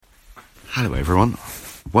Hello everyone,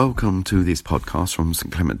 welcome to this podcast from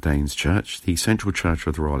St Clement Danes Church, the Central Church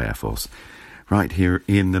of the Royal Air Force, right here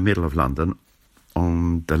in the middle of London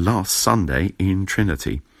on the last Sunday in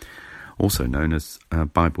Trinity, also known as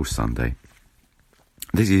Bible Sunday.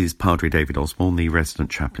 This is Padre David Osborne, the resident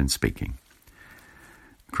chaplain, speaking.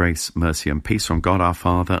 Grace, mercy and peace from God our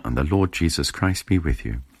Father and the Lord Jesus Christ be with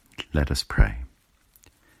you. Let us pray.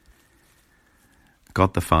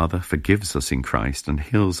 God the Father forgives us in Christ and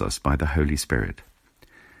heals us by the Holy Spirit.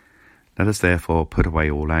 Let us therefore put away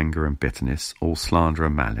all anger and bitterness, all slander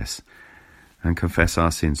and malice, and confess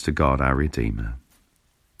our sins to God our Redeemer.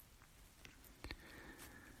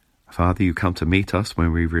 Father, you come to meet us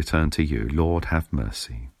when we return to you. Lord, have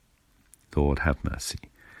mercy. Lord, have mercy.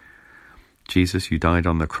 Jesus, you died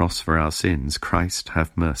on the cross for our sins. Christ,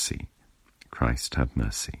 have mercy. Christ, have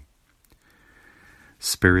mercy.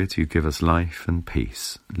 Spirit, you give us life and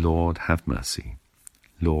peace. Lord, have mercy.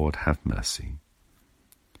 Lord, have mercy.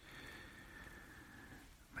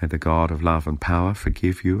 May the God of love and power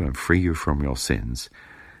forgive you and free you from your sins,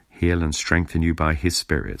 heal and strengthen you by his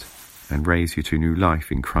Spirit, and raise you to new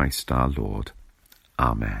life in Christ our Lord.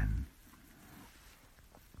 Amen.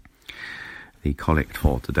 The collect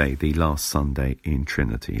for today, the last Sunday in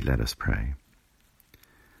Trinity. Let us pray.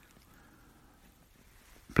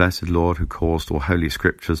 Blessed Lord, who caused all holy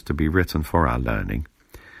scriptures to be written for our learning,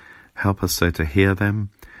 help us so to hear them,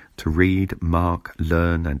 to read, mark,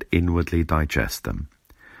 learn, and inwardly digest them,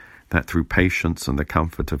 that through patience and the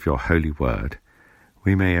comfort of your holy word,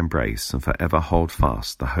 we may embrace and forever hold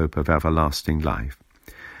fast the hope of everlasting life,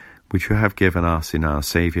 which you have given us in our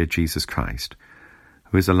Saviour Jesus Christ,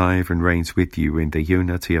 who is alive and reigns with you in the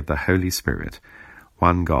unity of the Holy Spirit,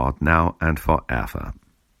 one God, now and forever.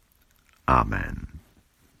 Amen.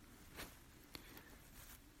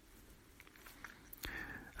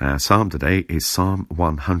 Our psalm today is Psalm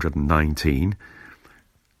 119.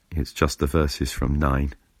 It's just the verses from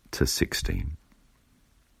 9 to 16.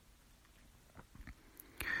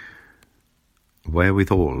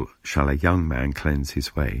 Wherewithal shall a young man cleanse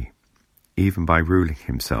his way, even by ruling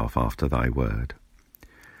himself after thy word?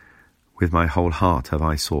 With my whole heart have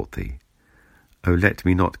I sought thee. O let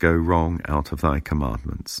me not go wrong out of thy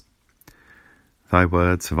commandments. Thy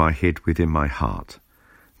words have I hid within my heart,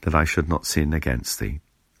 that I should not sin against thee.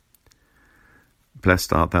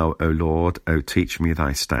 Blessed art thou, O Lord, O teach me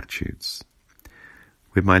thy statutes.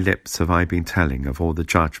 With my lips have I been telling of all the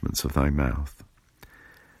judgments of thy mouth.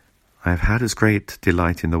 I have had as great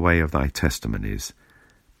delight in the way of thy testimonies,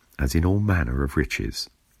 as in all manner of riches.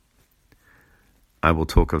 I will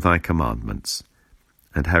talk of thy commandments,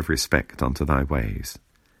 and have respect unto thy ways.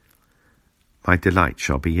 My delight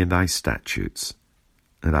shall be in thy statutes,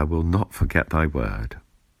 and I will not forget thy word.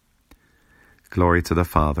 Glory to the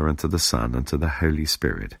Father, and to the Son, and to the Holy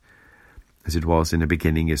Spirit, as it was in the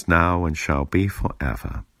beginning, is now, and shall be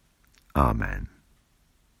forever. Amen.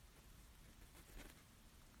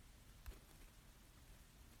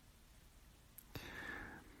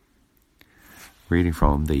 Reading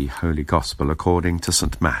from the Holy Gospel according to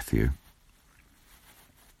St. Matthew.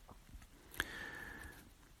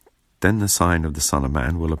 Then the sign of the Son of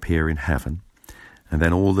Man will appear in heaven, and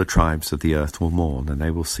then all the tribes of the earth will mourn, and they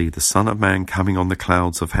will see the Son of Man coming on the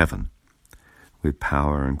clouds of heaven, with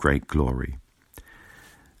power and great glory.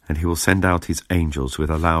 And he will send out his angels with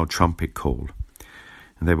a loud trumpet call,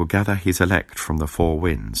 and they will gather his elect from the four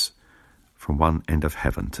winds, from one end of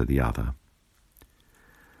heaven to the other.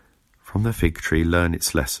 From the fig tree learn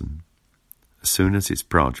its lesson. As soon as its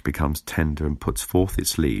branch becomes tender and puts forth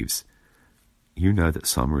its leaves, you know that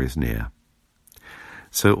summer is near.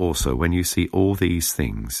 So also, when you see all these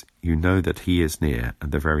things, you know that he is near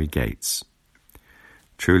at the very gates.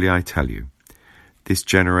 Truly I tell you, this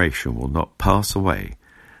generation will not pass away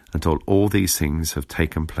until all these things have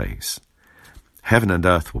taken place. Heaven and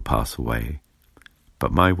earth will pass away,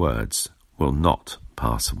 but my words will not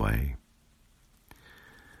pass away.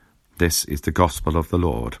 This is the gospel of the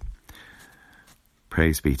Lord.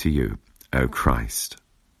 Praise be to you, O Christ.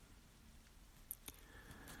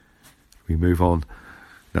 We move on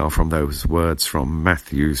now from those words from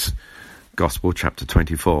Matthew's Gospel, chapter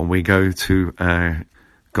 24, and we go to our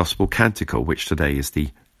Gospel Canticle, which today is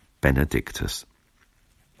the Benedictus.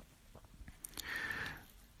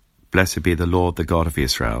 Blessed be the Lord, the God of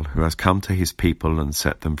Israel, who has come to his people and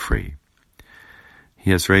set them free.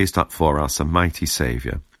 He has raised up for us a mighty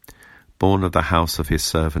Saviour, born of the house of his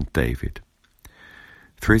servant David.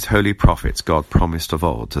 Through his holy prophets God promised of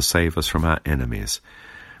old to save us from our enemies,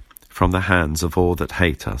 from the hands of all that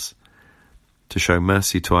hate us, to show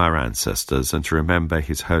mercy to our ancestors and to remember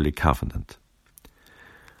his holy covenant.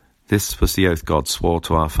 This was the oath God swore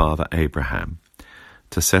to our father Abraham,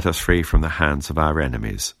 to set us free from the hands of our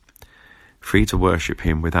enemies, free to worship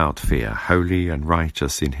him without fear, holy and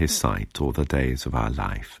righteous in his sight all the days of our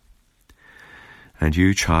life. And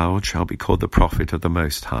you, child, shall be called the prophet of the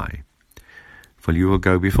Most High, for you will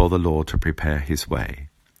go before the Lord to prepare his way,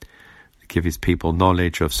 to give his people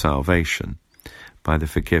knowledge of salvation by the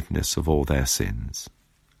forgiveness of all their sins.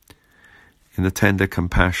 In the tender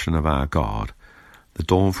compassion of our God, the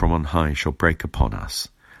dawn from on high shall break upon us,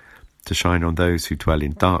 to shine on those who dwell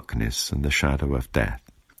in darkness and the shadow of death,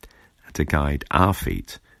 and to guide our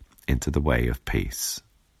feet into the way of peace.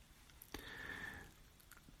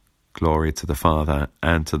 Glory to the Father,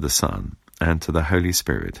 and to the Son, and to the Holy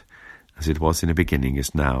Spirit, as it was in the beginning,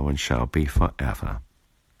 is now, and shall be forever.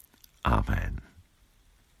 Amen.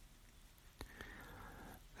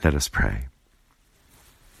 Let us pray.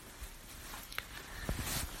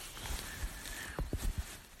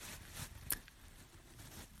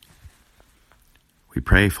 We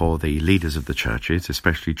pray for the leaders of the churches,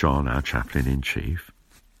 especially John, our chaplain-in-chief.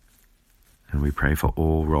 And we pray for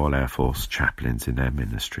all Royal Air Force chaplains in their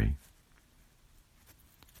ministry.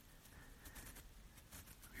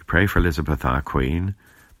 We pray for Elizabeth, our Queen,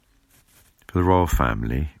 for the royal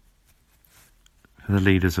family, for the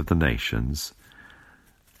leaders of the nations,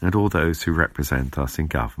 and all those who represent us in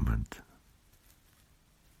government.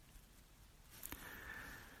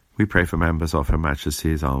 We pray for members of Her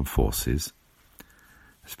Majesty's Armed Forces,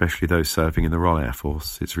 especially those serving in the Royal Air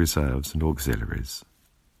Force, its reserves and auxiliaries.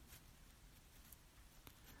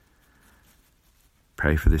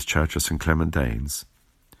 Pray for this church of St. Clement Danes,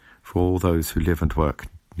 for all those who live and work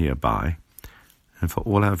nearby, and for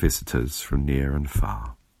all our visitors from near and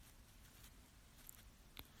far.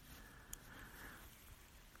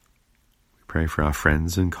 We pray for our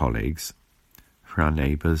friends and colleagues, for our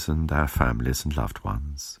neighbours and our families and loved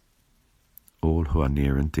ones, all who are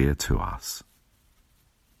near and dear to us.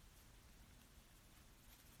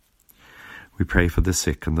 We pray for the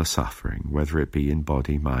sick and the suffering, whether it be in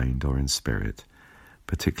body, mind, or in spirit,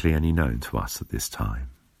 particularly any known to us at this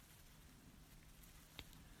time.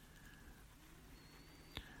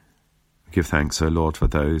 We give thanks, O Lord, for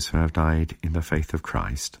those who have died in the faith of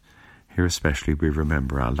Christ. Here especially we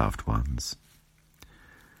remember our loved ones,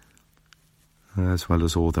 as well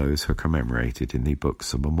as all those who are commemorated in the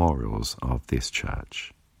books and memorials of this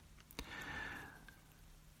church.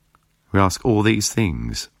 We ask all these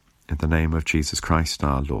things in the name of Jesus Christ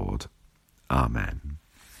our Lord. Amen.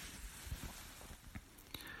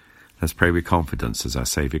 Let's pray with confidence as our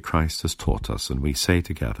Saviour Christ has taught us, and we say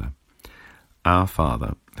together, Our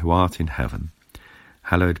Father, who art in heaven,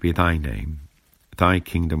 hallowed be thy name. Thy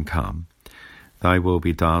kingdom come, thy will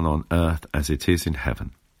be done on earth as it is in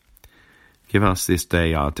heaven. Give us this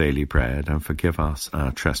day our daily bread, and forgive us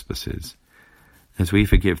our trespasses, as we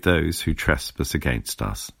forgive those who trespass against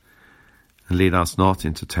us. And lead us not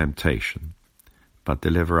into temptation, but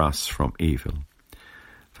deliver us from evil.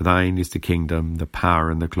 For thine is the kingdom, the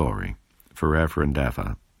power, and the glory, forever and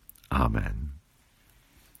ever. Amen.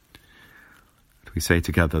 And we say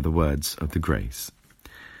together the words of the grace.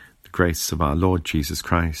 The grace of our Lord Jesus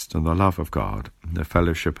Christ, and the love of God, and the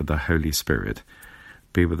fellowship of the Holy Spirit,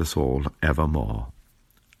 be with us all evermore.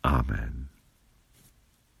 Amen.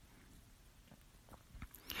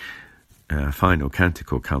 Our final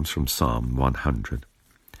canticle comes from Psalm 100.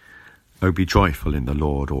 O be joyful in the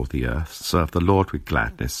Lord, all the earth. Serve the Lord with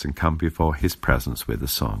gladness, and come before his presence with a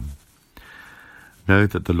song. Know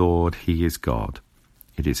that the Lord, he is God.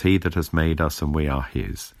 It is he that has made us, and we are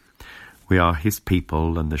his. We are his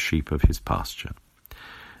people, and the sheep of his pasture.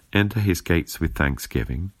 Enter his gates with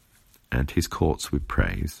thanksgiving, and his courts with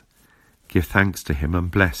praise. Give thanks to him, and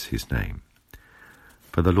bless his name.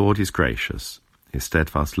 For the Lord is gracious. His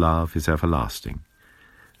steadfast love is everlasting,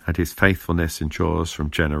 and his faithfulness endures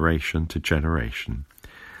from generation to generation.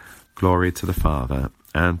 Glory to the Father,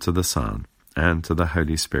 and to the Son, and to the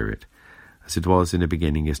Holy Spirit, as it was in the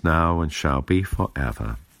beginning, is now, and shall be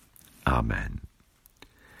forever. Amen.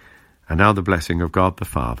 And now the blessing of God the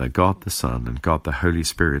Father, God the Son, and God the Holy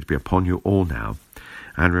Spirit be upon you all now,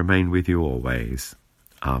 and remain with you always.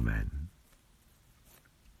 Amen.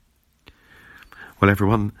 Well,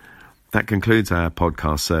 everyone, that concludes our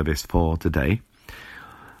podcast service for today.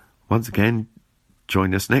 Once again,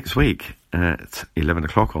 join us next week at 11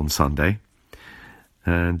 o'clock on Sunday.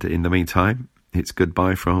 And in the meantime, it's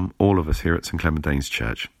goodbye from all of us here at St. Clement Danes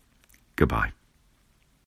Church. Goodbye.